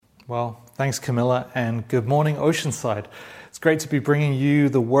Well, thanks, Camilla, and good morning, Oceanside. It's great to be bringing you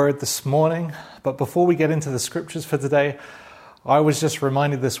the word this morning. But before we get into the scriptures for today, I was just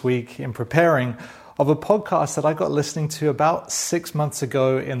reminded this week in preparing of a podcast that I got listening to about 6 months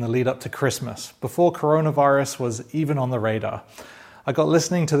ago in the lead up to Christmas, before coronavirus was even on the radar. I got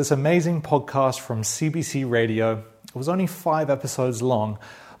listening to this amazing podcast from CBC Radio. It was only 5 episodes long,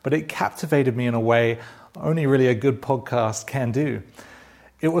 but it captivated me in a way only really a good podcast can do.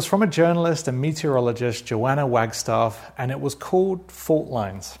 It was from a journalist and meteorologist, Joanna Wagstaff, and it was called Fault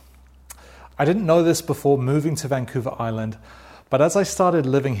Lines. I didn't know this before moving to Vancouver Island, but as I started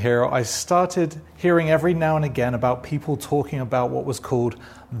living here, I started hearing every now and again about people talking about what was called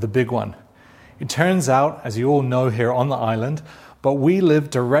the big one. It turns out, as you all know here on the island, but we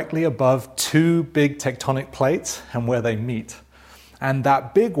live directly above 2 big tectonic plates and where they meet. And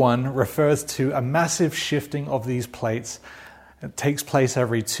that big one refers to a massive shifting of these plates. It takes place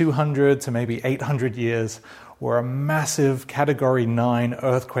every 200 to maybe 800 years, where a massive Category 9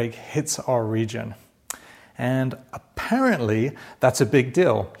 earthquake hits our region. And apparently, that's a big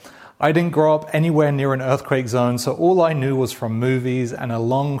deal. I didn't grow up anywhere near an earthquake zone, so all I knew was from movies and a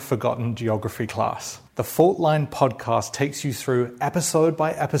long-forgotten geography class. The Fault Line podcast takes you through episode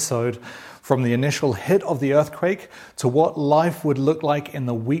by episode, from the initial hit of the earthquake to what life would look like in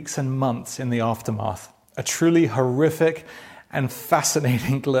the weeks and months in the aftermath. A truly horrific and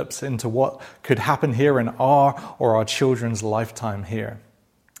fascinating glimpse into what could happen here in our or our children's lifetime here.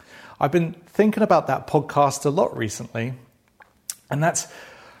 I've been thinking about that podcast a lot recently, and that's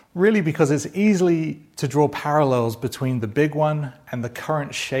really because it's easy to draw parallels between the big one and the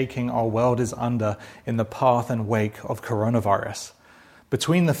current shaking our world is under in the path and wake of coronavirus.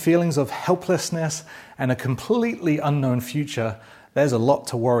 Between the feelings of helplessness and a completely unknown future, there's a lot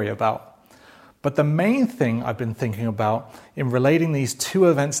to worry about. But the main thing I've been thinking about in relating these 2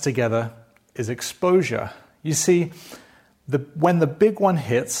 events together is exposure. You see, when the big one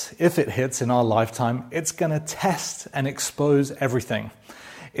hits, if it hits in our lifetime, it's going to test and expose everything.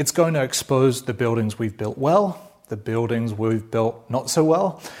 It's going to expose the buildings we've built well, the buildings we've built not so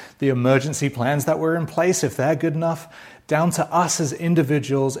well, the emergency plans that were in place, if they're good enough. Down to us as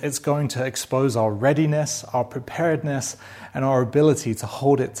individuals, it's going to expose our readiness, our preparedness, and our ability to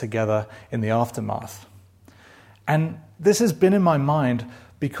hold it together in the aftermath. And this has been in my mind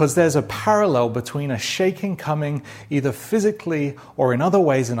because there's a parallel between a shaking coming either physically or in other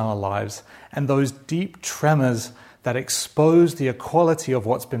ways in our lives and those deep tremors that expose the equality of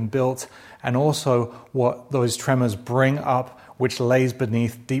what's been built and also what those tremors bring up, which lays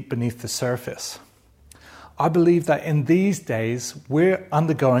deep beneath the surface. I believe that in these days, we're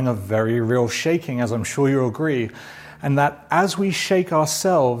undergoing a very real shaking, as I'm sure you'll agree, and that as we shake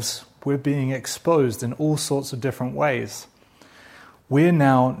ourselves, we're being exposed in all sorts of different ways. We're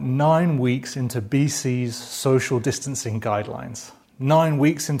now 9 weeks into BC's social distancing guidelines, 9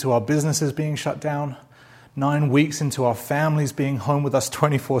 weeks into our businesses being shut down, 9 weeks into our families being home with us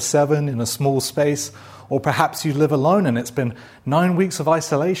 24/7 in a small space, or perhaps you live alone and it's been 9 weeks of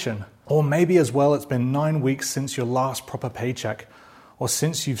isolation. Or maybe as well, it's been 9 weeks since your last proper paycheck, or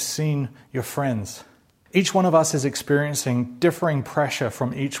since you've seen your friends. Each one of us is experiencing differing pressure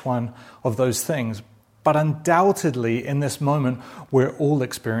from each one of those things, but undoubtedly in this moment, we're all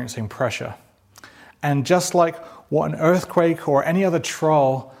experiencing pressure. And just like what an earthquake or any other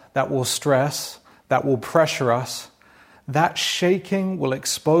trial that will stress, that will pressure us, that shaking will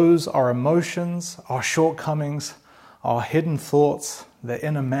expose our emotions, our shortcomings, our hidden thoughts, the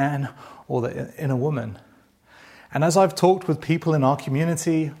inner man or the inner woman. And as I've talked with people in our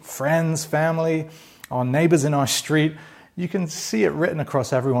community, friends, family, our neighbors in our street, you can see it written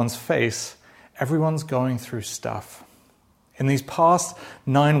across everyone's face. Everyone's going through stuff. In these past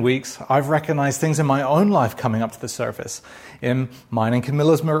 9 weeks, I've recognized things in my own life coming up to the surface, in mine and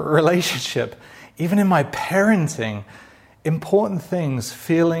Camilla's relationship, even in my parenting, important things,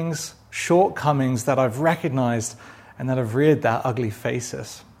 feelings, shortcomings that I've recognized and that have reared their ugly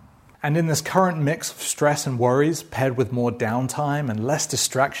faces. And in this current mix of stress and worries, paired with more downtime and less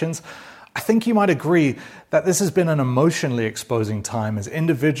distractions, I think you might agree that this has been an emotionally exposing time as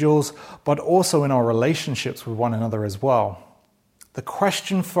individuals, but also in our relationships with one another as well. The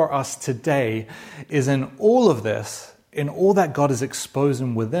question for us today is, in all of this, in all that God is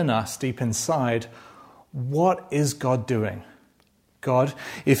exposing within us deep inside, what is God doing? God,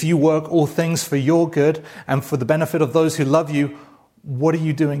 if you work all things for your good and for the benefit of those who love you, what are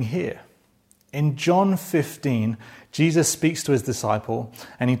you doing here? In John 15, Jesus speaks to his disciple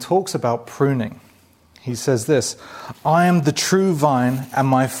and he talks about pruning. He says this, "I am the true vine and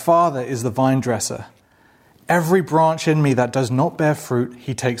my Father is the vine dresser. Every branch in me that does not bear fruit,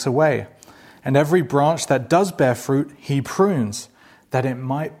 he takes away. And every branch that does bear fruit, he prunes, that it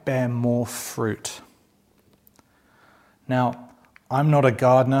might bear more fruit. Now, I'm not a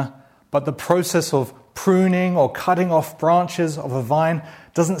gardener, but the process of pruning or cutting off branches of a vine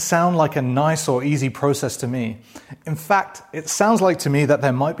doesn't sound like a nice or easy process to me. In fact, it sounds like to me that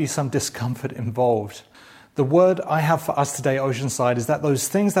there might be some discomfort involved. The word I have for us today, Oceanside, is that those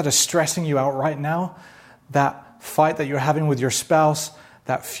things that are stressing you out right now, that fight that you're having with your spouse,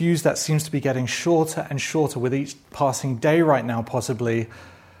 that fuse that seems to be getting shorter and shorter with each passing day right now, possibly,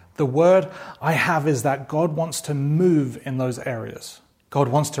 the word I have is that God wants to move in those areas. God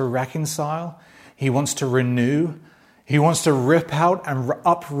wants to reconcile. He wants to renew. He wants to rip out and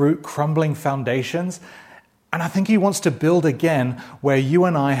uproot crumbling foundations. And I think he wants to build again where you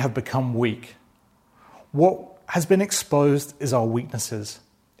and I have become weak. What has been exposed is our weaknesses.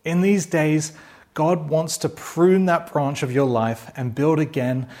 In these days, God wants to prune that branch of your life and build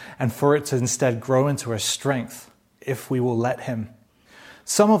again, and for it to instead grow into a strength if we will let him.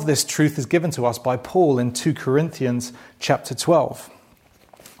 Some of this truth is given to us by Paul in 2 Corinthians chapter 12.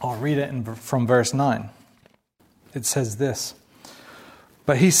 I'll read it from verse 9. It says this,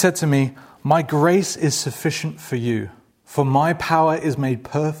 "But he said to me, 'My grace is sufficient for you, for my power is made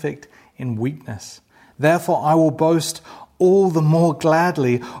perfect in weakness. Therefore I will boast all the more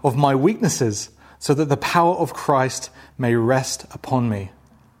gladly of my weaknesses, so that the power of Christ may rest upon me.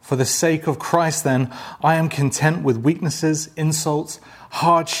 For the sake of Christ, then, I am content with weaknesses, insults,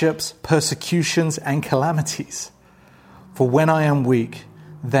 hardships, persecutions, and calamities. For when I am weak,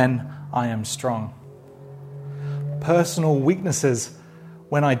 then I am strong.'" Personal weaknesses,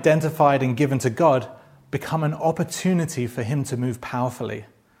 when identified and given to God, become an opportunity for him to move powerfully.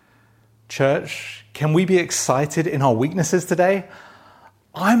 Church, can we be excited in our weaknesses today?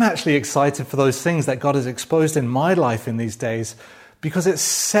 I'm actually excited for those things that God has exposed in my life in these days, because it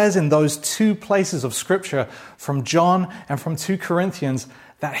says in those two places of Scripture, from John and from 2 Corinthians,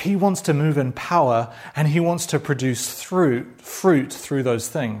 that he wants to move in power and he wants to produce fruit through those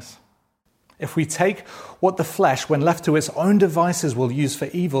things. If we take what the flesh, when left to its own devices, will use for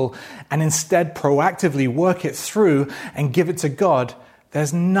evil, and instead proactively work it through and give it to God,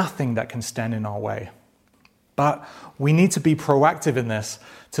 there's nothing that can stand in our way. But we need to be proactive in this,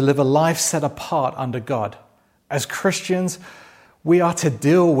 to live a life set apart under God. As Christians, we are to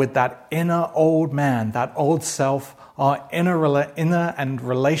deal with that inner old man, that old self, our inner and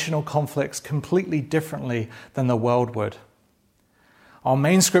relational conflicts completely differently than the world would. Our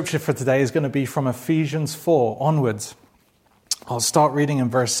main scripture for today is going to be from Ephesians 4 onwards. I'll start reading in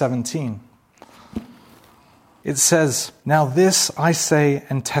verse 17. It says, "Now this I say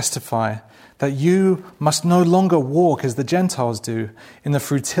and testify, that you must no longer walk as the Gentiles do, in the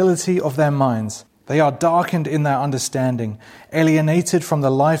futility of their minds. They are darkened in their understanding, alienated from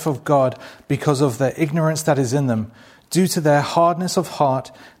the life of God because of the ignorance that is in them. Due to their hardness of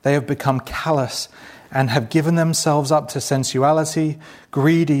heart, they have become callous and have given themselves up to sensuality,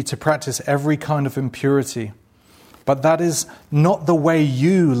 greedy to practice every kind of impurity. But that is not the way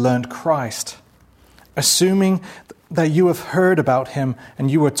you learned Christ. Assuming that you have heard about him and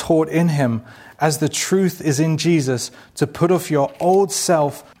you were taught in him, as the truth is in Jesus, to put off your old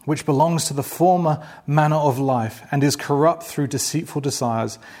self, which belongs to the former manner of life and is corrupt through deceitful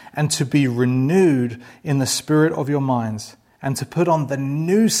desires, and to be renewed in the spirit of your minds, and to put on the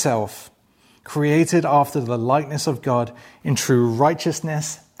new self, created after the likeness of God in true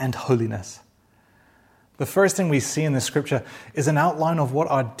righteousness and holiness." The first thing we see in this scripture is an outline of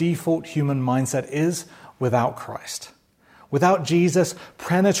what our default human mindset is without Christ. Without Jesus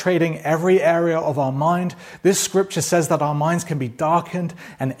penetrating every area of our mind, this scripture says that our minds can be darkened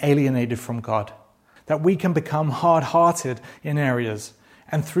and alienated from God, that we can become hard-hearted in areas,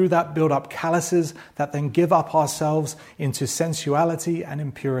 and through that build up calluses that then give up ourselves into sensuality and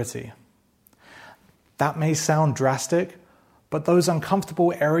impurity. That may sound drastic, but those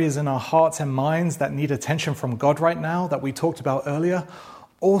uncomfortable areas in our hearts and minds that need attention from God right now, that we talked about earlier,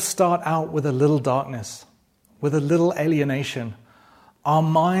 all start out with a little darkness, with a little alienation. Our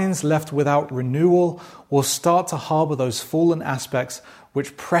minds left without renewal will start to harbor those fallen aspects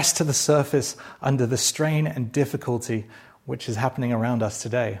which press to the surface under the strain and difficulty which is happening around us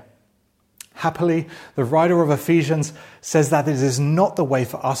today. Happily, the writer of Ephesians says that it is not the way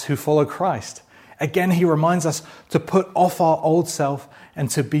for us who follow Christ. Again, he reminds us to put off our old self and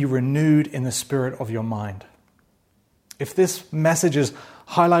to be renewed in the spirit of your mind. If this message is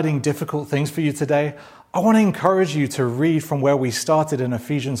highlighting difficult things for you today, I want to encourage you to read from where we started in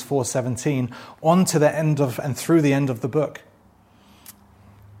Ephesians 4:17 on to the end of and through the end of the book.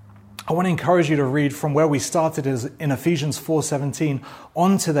 I want to encourage you to read from where we started in Ephesians 4:17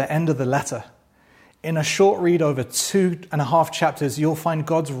 on to the end of the letter. In a short read over 2.5 chapters, you'll find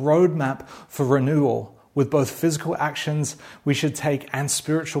God's roadmap for renewal with both physical actions we should take and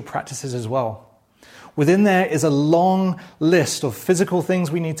spiritual practices as well. Within there is a long list of physical things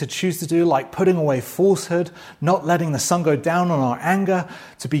we need to choose to do, like putting away falsehood, not letting the sun go down on our anger,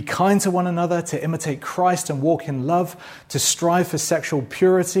 to be kind to one another, to imitate Christ and walk in love, to strive for sexual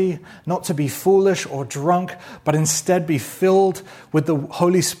purity, not to be foolish or drunk, but instead be filled with the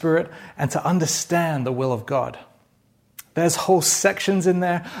Holy Spirit and to understand the will of God. There's whole sections in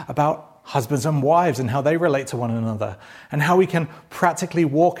there about husbands and wives and how they relate to one another and how we can practically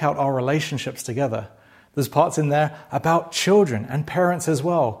walk out our relationships together. There's parts in there about children and parents as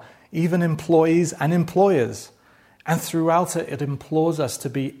well, even employees and employers. And throughout it, it implores us to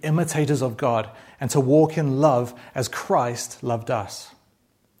be imitators of God and to walk in love as Christ loved us.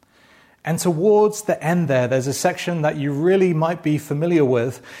 And towards the end there's a section that you really might be familiar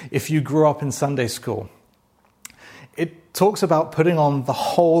with if you grew up in Sunday school. It talks about putting on the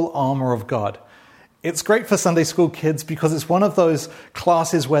whole armor of God. It's great for Sunday school kids because it's one of those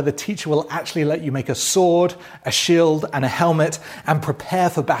classes where the teacher will actually let you make a sword, a shield, and a helmet and prepare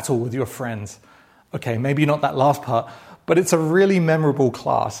for battle with your friends. Okay, maybe not that last part, but it's a really memorable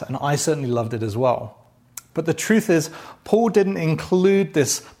class, and I certainly loved it as well. But the truth is, Paul didn't include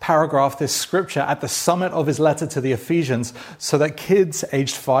this paragraph, this scripture, at the summit of his letter to the Ephesians so that kids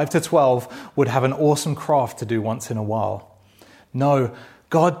aged 5 to 12 would have an awesome craft to do once in a while. No,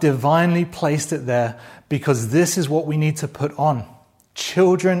 God divinely placed it there because this is what we need to put on,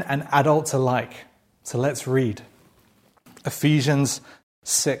 children and adults alike. So let's read. Ephesians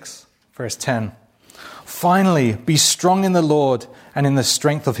 6, verse 10. Finally, be strong in the Lord and in the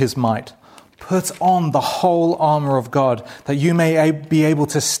strength of his might. Put on the whole armor of God, that you may be able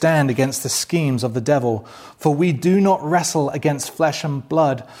to stand against the schemes of the devil. For we do not wrestle against flesh and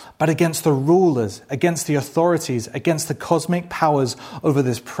blood, but against the rulers, against the authorities, against the cosmic powers over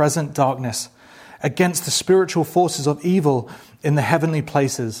this present darkness, against the spiritual forces of evil in the heavenly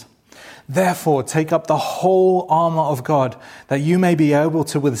places. Therefore, take up the whole armor of God, that you may be able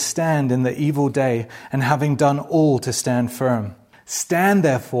to withstand in the evil day, and having done all, to stand firm. Stand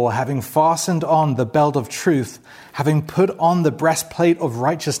therefore, having fastened on the belt of truth, having put on the breastplate of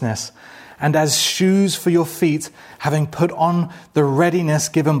righteousness, and as shoes for your feet, having put on the readiness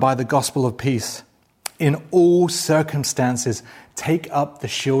given by the gospel of peace. In all circumstances, take up the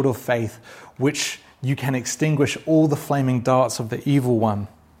shield of faith, which you can extinguish all the flaming darts of the evil one.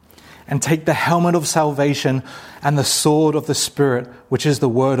 And take the helmet of salvation and the sword of the Spirit, which is the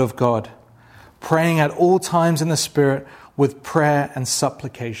word of God, praying at all times in the Spirit, with prayer and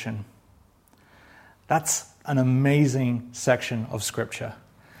supplication. That's an amazing section of Scripture.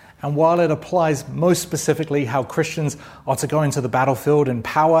 And while it applies most specifically how Christians are to go into the battlefield in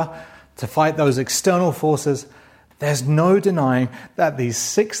power to fight those external forces, there's no denying that these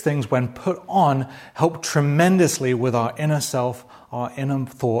 6 things, when put on, help tremendously with our inner self, our inner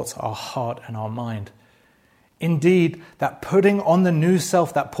thoughts, our heart, and our mind. Indeed, that putting on the new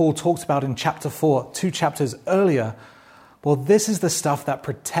self that Paul talks about in chapter 4, 2 chapters earlier, well, this is the stuff that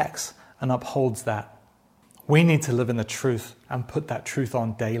protects and upholds that. We need to live in the truth and put that truth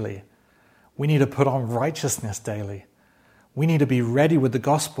on daily. We need to put on righteousness daily. We need to be ready with the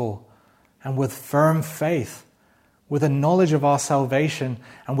gospel and with firm faith, with a knowledge of our salvation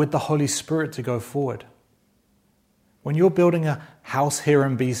and with the Holy Spirit to go forward. When you're building a house here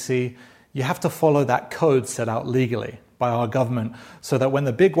in BC, you have to follow that code set out legally by our government so that when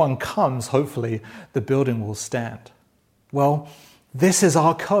the big one comes, hopefully, the building will stand. Well, this is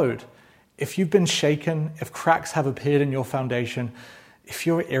our code. If you've been shaken, if cracks have appeared in your foundation, if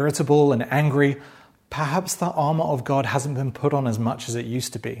you're irritable and angry, perhaps the armor of God hasn't been put on as much as it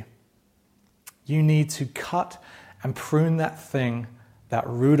used to be. You need to cut and prune that thing, that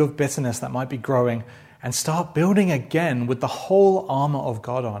root of bitterness that might be growing, and start building again with the whole armor of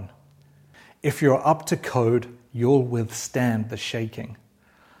God on. If you're up to code, you'll withstand the shaking.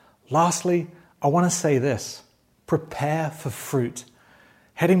 Lastly, I want to say this. Prepare for fruit.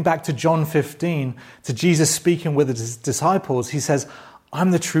 Heading back to John 15, to Jesus speaking with his disciples, he says,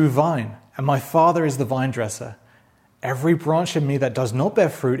 I'm the true vine, and my Father is the vine dresser. Every branch in me that does not bear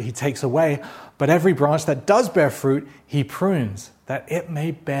fruit, he takes away, but every branch that does bear fruit, he prunes, that it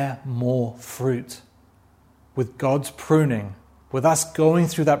may bear more fruit. With God's pruning, with us going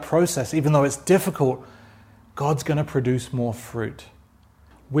through that process, even though it's difficult, God's going to produce more fruit.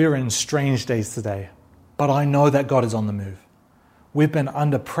 We're in strange days today. But I know that God is on the move. We've been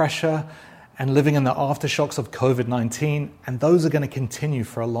under pressure and living in the aftershocks of COVID-19, and those are going to continue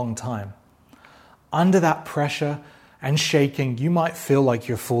for a long time. Under that pressure and shaking, you might feel like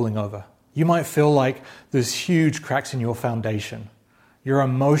you're falling over. You might feel like there's huge cracks in your foundation. Your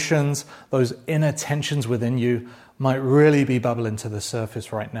emotions, those inner tensions within you, might really be bubbling to the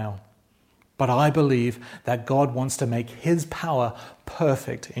surface right now. But I believe that God wants to make His power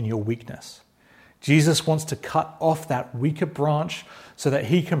perfect in your weakness. Jesus wants to cut off that weaker branch so that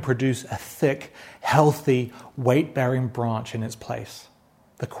He can produce a thick, healthy, weight-bearing branch in its place.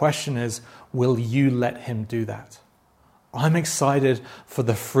 The question is, will you let Him do that? I'm excited for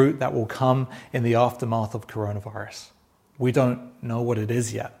the fruit that will come in the aftermath of coronavirus. We don't know what it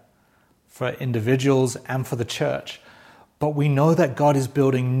is yet, for individuals and for the church, but we know that God is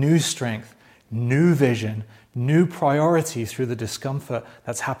building new strength, new vision, new priority through the discomfort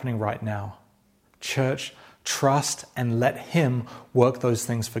that's happening right now. Church, trust and let Him work those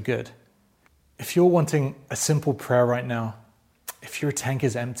things for good. If you're wanting a simple prayer right now, if your tank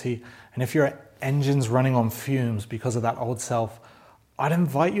is empty, and if your engine's running on fumes because of that old self, I'd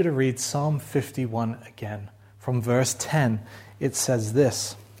invite you to read Psalm 51 again. From verse 10, it says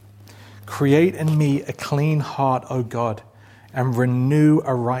this: "Create in me a clean heart, O God, and renew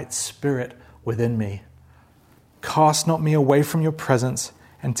a right spirit within me. Cast not me away from your presence,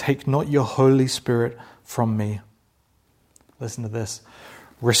 and take not your Holy Spirit from me." Listen to this.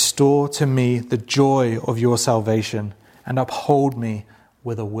 "Restore to me the joy of your salvation, and uphold me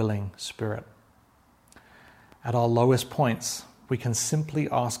with a willing spirit." At our lowest points, we can simply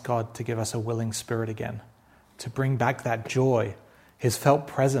ask God to give us a willing spirit again, to bring back that joy, His felt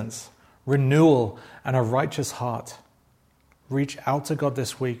presence, renewal, and a righteous heart. Reach out to God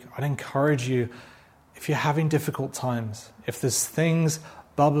this week. I'd encourage you, if you're having difficult times, if there's things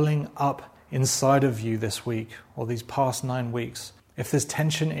bubbling up inside of you this week or these past 9 weeks, if there's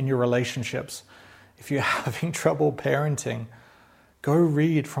tension in your relationships, if you're having trouble parenting, go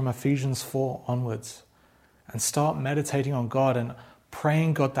read from Ephesians 4 onwards and start meditating on God and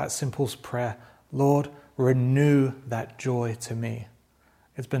praying God that simple prayer: Lord, renew that joy to me.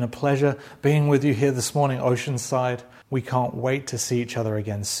 It's been a pleasure being with you here this morning, Oceanside. We can't wait to see each other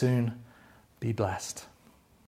again soon. Be blessed.